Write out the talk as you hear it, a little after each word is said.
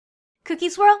Cookie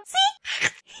Swirl C.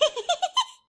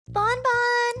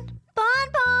 Bonbon!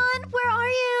 Bonbon, where are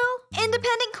you?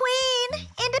 Independent queen!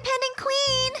 Independent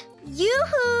queen!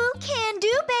 Yoo-hoo! Can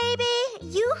do,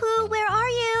 baby! Yoo-hoo, where are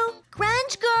you?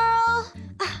 Grunge girl!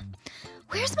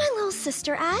 Where's my little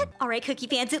sister at? All right, Cookie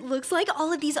fans, it looks like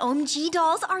all of these OMG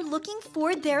dolls are looking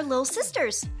for their little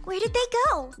sisters. Where did they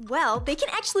go? Well, they can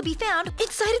actually be found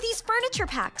inside of these furniture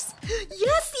packs.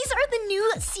 Yes, these are the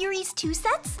new Series 2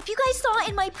 sets. If you guys saw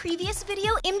in my previous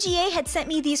video, MGA had sent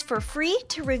me these for free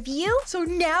to review. So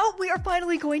now we are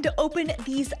finally going to open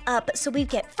these up. So we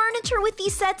get furniture with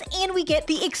these sets and we get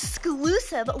the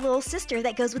exclusive little sister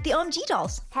that goes with the OMG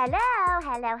dolls. Hello,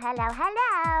 hello, hello,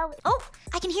 hello. Oh,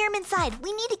 I can hear him inside.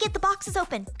 We need to get the boxes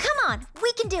open. Come on,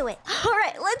 we can do it. All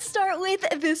right, let's start with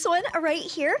this one right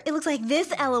here. It looks like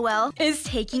this l.o.l. is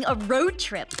taking a road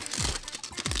trip.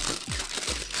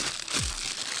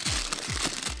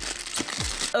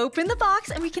 Open the box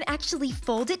and we can actually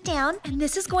fold it down. And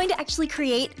this is going to actually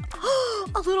create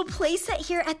a little play set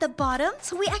here at the bottom.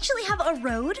 So we actually have a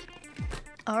road.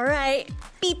 All right,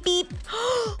 beep, beep. Look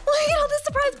at all the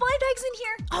surprise blind bags in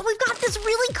here. Oh, we've got this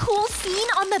really cool scene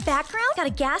on the background. Got a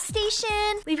gas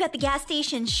station. We've got the gas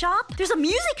station shop. There's a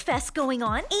music fest going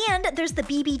on. And there's the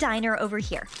BB diner over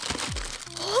here.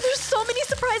 Oh, there's so many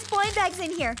surprise blind bags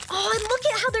in here. Oh, and look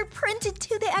at how they're printed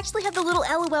too. They actually have the little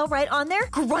l.o.l. right on there.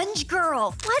 Grunge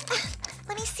girl. What?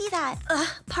 Let me see that.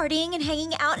 Partying and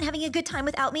hanging out and having a good time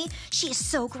without me. She is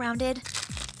so grounded.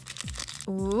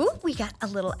 Ooh, we got a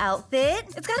little outfit.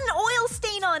 It's got an oil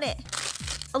stain on it.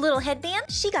 A little headband.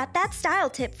 She got that style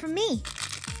tip from me.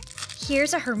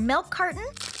 Here's her milk carton.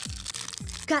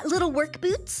 Got little work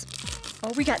boots.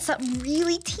 Oh, we got something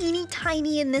really teeny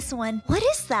tiny in this one. What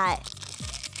is that?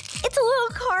 It's a little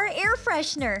car air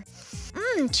freshener.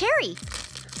 Cherry.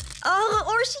 Oh,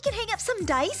 or she can hang up some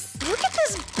dice. Look at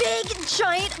this big,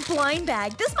 giant blind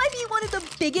bag. This might be one of the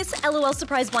biggest l.o.l.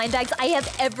 surprise blind bags I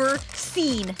have ever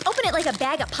seen. Open it like a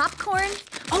bag of popcorn.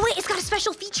 Oh, wait, it's got a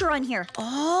special feature on here.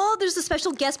 Oh, there's a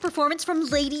special guest performance from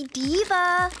Lady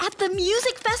Diva at the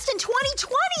Music Fest in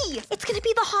 2020. It's gonna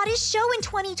be the hottest show in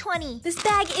 2020. This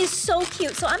bag is so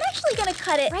cute, so I'm actually gonna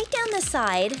cut it right down the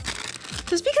side.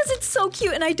 Just because it's so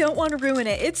cute and I don't want to ruin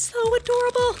it. It's so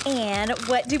adorable. And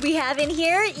what do we have in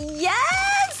here?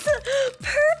 Yes!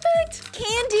 Perfect!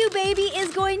 Can Do Baby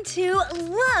is going to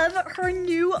love her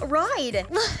new ride.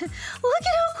 Look at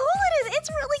how cool it is. It's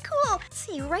really cool. Let's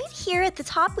see, right here at the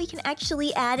top, we can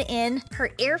actually add in her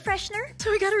air freshener.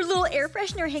 So we got her little air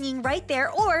freshener hanging right there.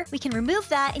 Or we can remove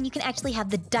that and you can actually have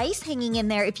the dice hanging in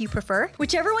there if you prefer.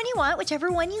 Whichever one you want,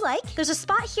 whichever one you like. There's a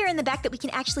spot here in the back that we can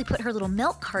actually put her little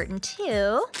milk carton too.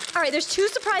 All right, there's 2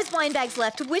 surprise blind bags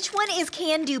left. Which one is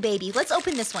Can Do Baby? Let's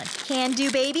open this one. Can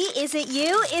Do Baby, is it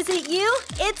you? Is it you?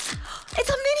 It's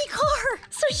a mini car.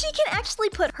 So she can actually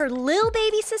put her little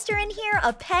baby sister in here,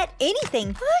 a pet, anything.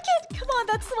 Look at, come on,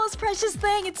 that's the most precious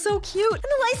thing. It's so cute. And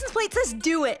the license plate says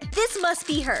do it. This must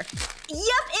be her.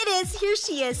 Yep, it is. Here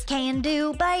she is. Can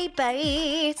Do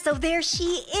Baby. So there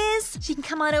she is. She can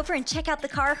come on over and check out the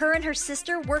car her and her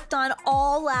sister worked on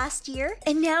all last year.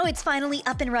 And now it's finally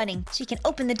up and running. She can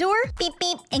open the door, beep,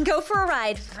 beep, and go for a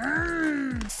ride.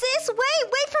 Sis,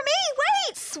 wait for me,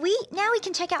 wait. Sweet, now we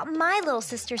can check out my little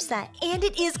sister set. And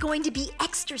it is going to be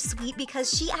extra sweet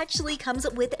because she actually comes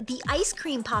with the ice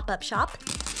cream pop-up shop.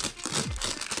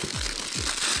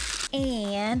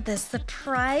 And the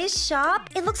surprise shop.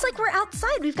 It looks like we're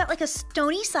outside. We've got like a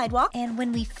stony sidewalk. And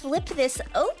when we flip this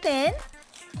open,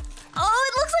 oh,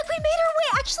 it looks like we made our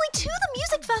way actually to the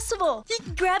music festival. You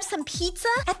can grab some pizza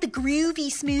at the Groovy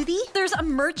Smoothie. There's a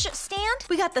merch stand.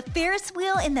 We got the Ferris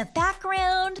wheel in the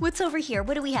background. What's over here?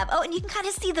 What do we have? Oh, and you can kind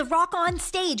of see the rock on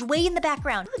stage way in the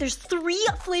background. Ooh, there's 3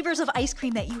 flavors of ice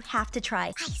cream that you have to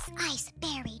try. Ice,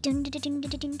 berry, dun dun dun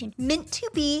dun dun dun. Mint to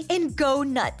be and go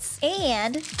nuts.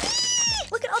 And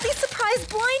look at all these surprise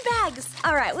blind bags.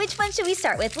 All right, which one should we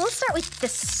start with? We'll start with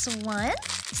this one.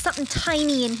 Something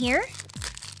tiny in here.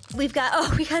 We got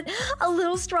a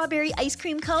little strawberry ice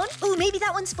cream cone. Ooh, maybe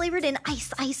that one's flavored in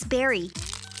ice berry.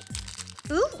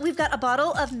 Ooh, we've got a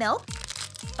bottle of milk.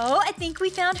 Oh, I think we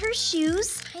found her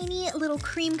shoes. Tiny little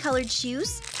cream colored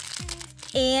shoes.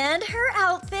 And her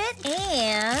outfit.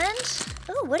 And,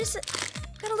 oh, what is it?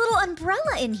 Got a little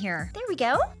umbrella in here. There we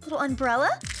go. Little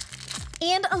umbrella.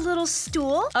 And a little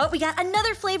stool. Oh, we got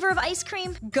another flavor of ice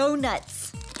cream. Go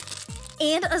nuts.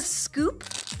 And a scoop.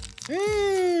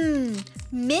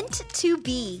 Mint to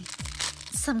be.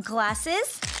 Some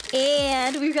glasses.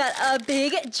 And we've got a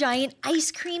big, giant ice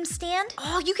cream stand.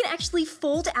 Oh, you can actually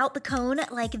fold out the cone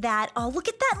like that. Oh, look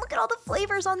at that. Look at all the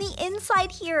flavors on the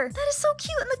inside here. That is so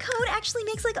cute. And the cone actually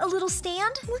makes like a little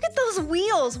stand. Look at those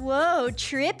wheels. Whoa,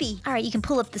 trippy. All right, you can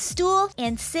pull up the stool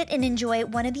and sit and enjoy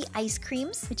one of the ice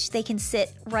creams, which they can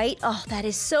sit right. Oh, that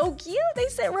is so cute. They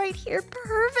sit right here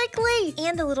perfectly.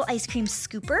 And the little ice cream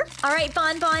scooper. All right,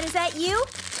 Bon Bon, is that you?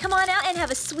 Come on out and have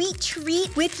a sweet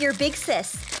treat with your big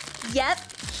sis. Yep,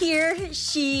 here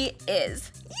she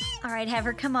is. All right, have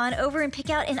her come on over and pick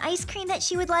out an ice cream that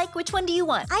she would like. Which one do you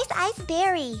want? Ice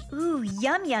berry. Ooh,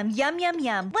 yum, yum, yum, yum,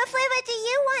 yum. What flavor do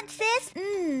you want, sis?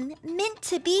 Mint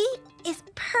to be Is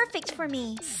perfect for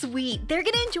me. Sweet. They're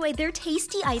gonna enjoy their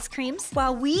tasty ice creams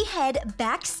while we head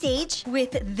backstage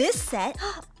with this set.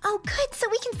 Oh, good, so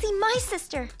we can see my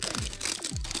sister.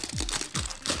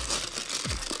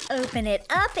 Open it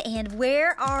up, and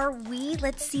where are we?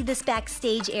 Let's see this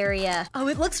backstage area. Oh,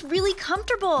 it looks really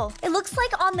comfortable. It looks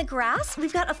like on the grass.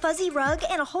 We've got a fuzzy rug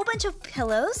and a whole bunch of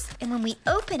pillows. And when we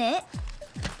open it,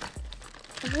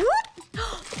 whoop!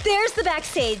 There's the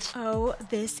backstage. Oh,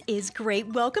 this is great.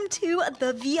 Welcome to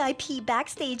the VIP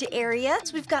backstage area.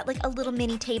 So we've got like a little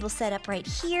mini table set up right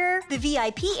here. The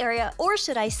VIP area, or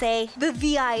should I say the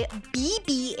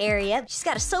B.B area. She's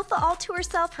got a sofa all to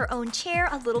herself, her own chair,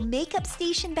 a little makeup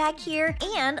station back here,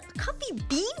 and a comfy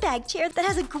beanbag chair that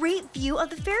has a great view of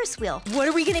the Ferris wheel. What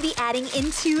are we gonna be adding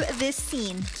into this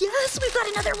scene? Yes, we've got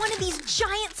another one of these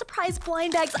giant surprise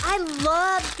blind bags. I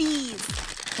love these.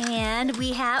 And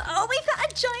we have, oh, we've got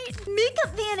a giant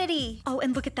makeup vanity. Oh,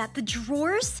 and look at that. The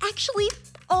drawers actually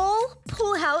all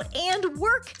pull out and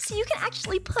work. So you can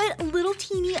actually put little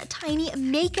teeny tiny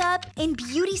makeup and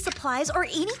beauty supplies or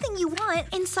anything you want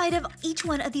inside of each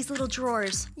one of these little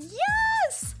drawers.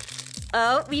 Yes!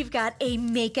 Oh, we've got a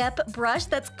makeup brush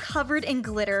that's covered in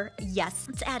glitter. Yes.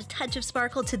 Let's add a touch of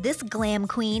sparkle to this glam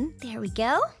queen. There we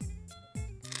go.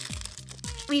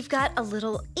 We've got a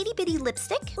little itty-bitty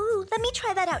lipstick. Ooh, let me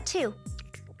try that out too.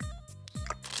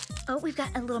 Oh, we've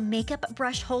got a little makeup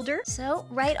brush holder. So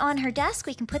right on her desk,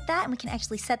 we can put that and we can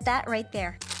actually set that right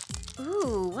there.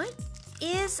 Ooh, what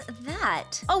is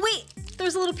that? Oh wait,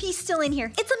 there's a little piece still in here.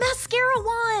 It's a mascara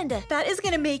wand. That is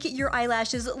gonna make your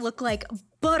eyelashes look like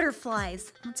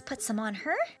butterflies. Let's put some on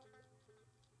her.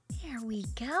 There we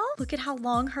go. Look at how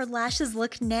long her lashes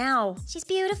look now. She's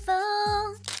beautiful.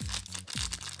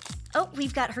 Oh,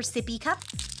 we've got her sippy cup.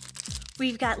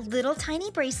 We've got little tiny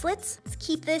bracelets. Let's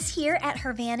keep this here at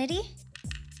her vanity.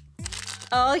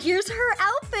 Oh, here's her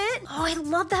outfit. Oh, I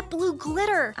love that blue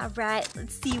glitter. All right,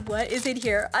 let's see what is in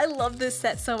here. I love this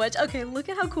set so much. Okay, look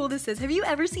at how cool this is. Have you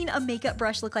ever seen a makeup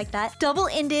brush look like that?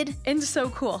 Double-ended and so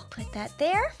cool. Put that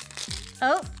there.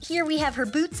 Oh, here we have her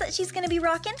boots that she's gonna be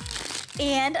rocking.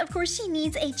 And of course she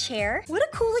needs a chair. What a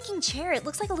cool looking chair. It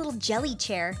looks like a little jelly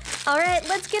chair. All right,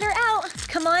 let's get her out.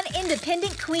 Come on,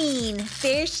 independent queen.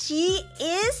 There she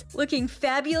is, looking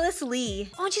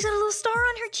fabulously. Oh, and she's got a little star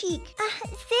on her cheek.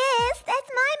 Sis,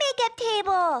 that's my makeup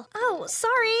table. Oh,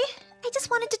 sorry. I just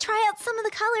wanted to try out some of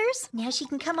the colors. Now she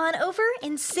can come on over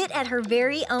and sit at her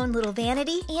very own little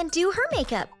vanity and do her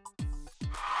makeup.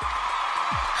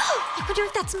 I wonder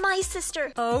if that's my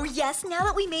sister. Oh yes, now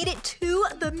that we made it to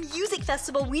the music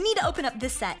festival, we need to open up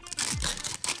this set.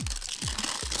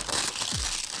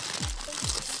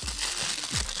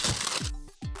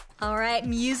 All right,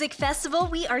 music festival,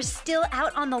 we are still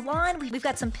out on the lawn. We've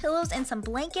got some pillows and some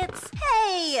blankets.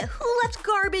 Hey, who left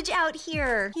garbage out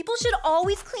here? People should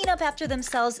always clean up after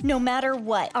themselves no matter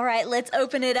what. All right, let's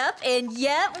open it up. And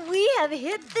yep, we have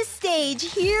hit the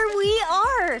stage. Here we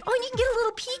are. Oh, and you can get a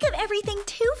little peek of everything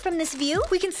too from this view.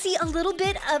 We can see a little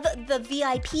bit of the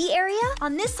VIP area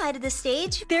on this side of the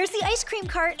stage. There's the ice cream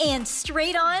cart, and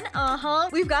straight on,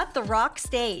 we've got the rock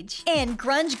stage. And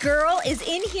Grunge Girl is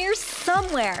in here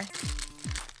somewhere.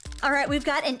 All right, we've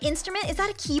got an instrument. Is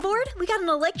that a keyboard? We got an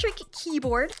electric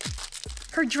keyboard.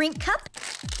 Her drink cup.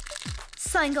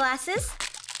 Sunglasses.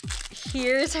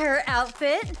 Here's her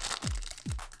outfit.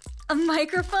 A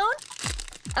microphone.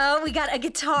 Oh, we got a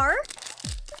guitar.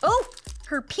 Oh,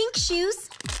 her pink shoes.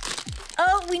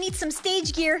 Oh, we need some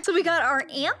stage gear. So we got our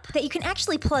amp that you can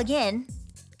actually plug in.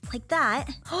 Like that.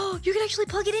 Oh, you can actually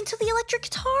plug it into the electric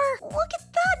guitar. Look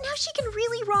at that. Now she can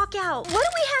really rock out. What do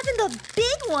we have in the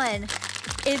big one?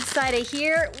 Inside of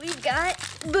here, we've got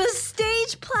the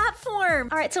stage platform.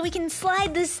 All right, so we can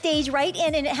slide this stage right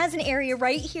in, and it has an area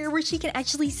right here where she can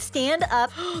actually stand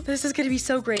up. This is gonna be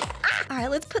so great. All right,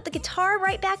 let's put the guitar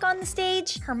right back on the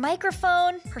stage, her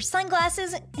microphone, her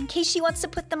sunglasses, in case she wants to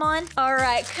put them on. All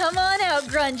right, come on out,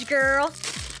 Grunge Girl.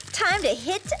 Time to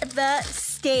hit the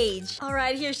stage. stage. All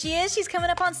right, here she is. She's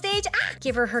coming up on stage.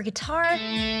 Give her guitar.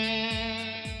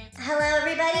 Hello,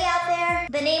 everybody out there.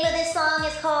 The name of this song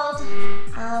is called,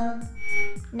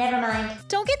 never mind.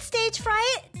 Don't get stage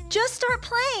fright. Just start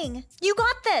playing. You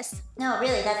got this. No,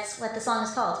 really, that's what the song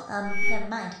is called. Never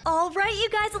mind. All right, you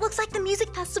guys, it looks like the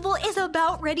music festival is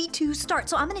about ready to start.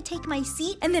 So I'm gonna take my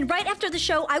seat, and then right after the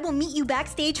show, I will meet you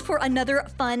backstage for another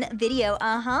fun video.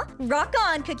 Rock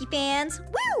on, Cookie fans.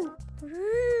 Woo!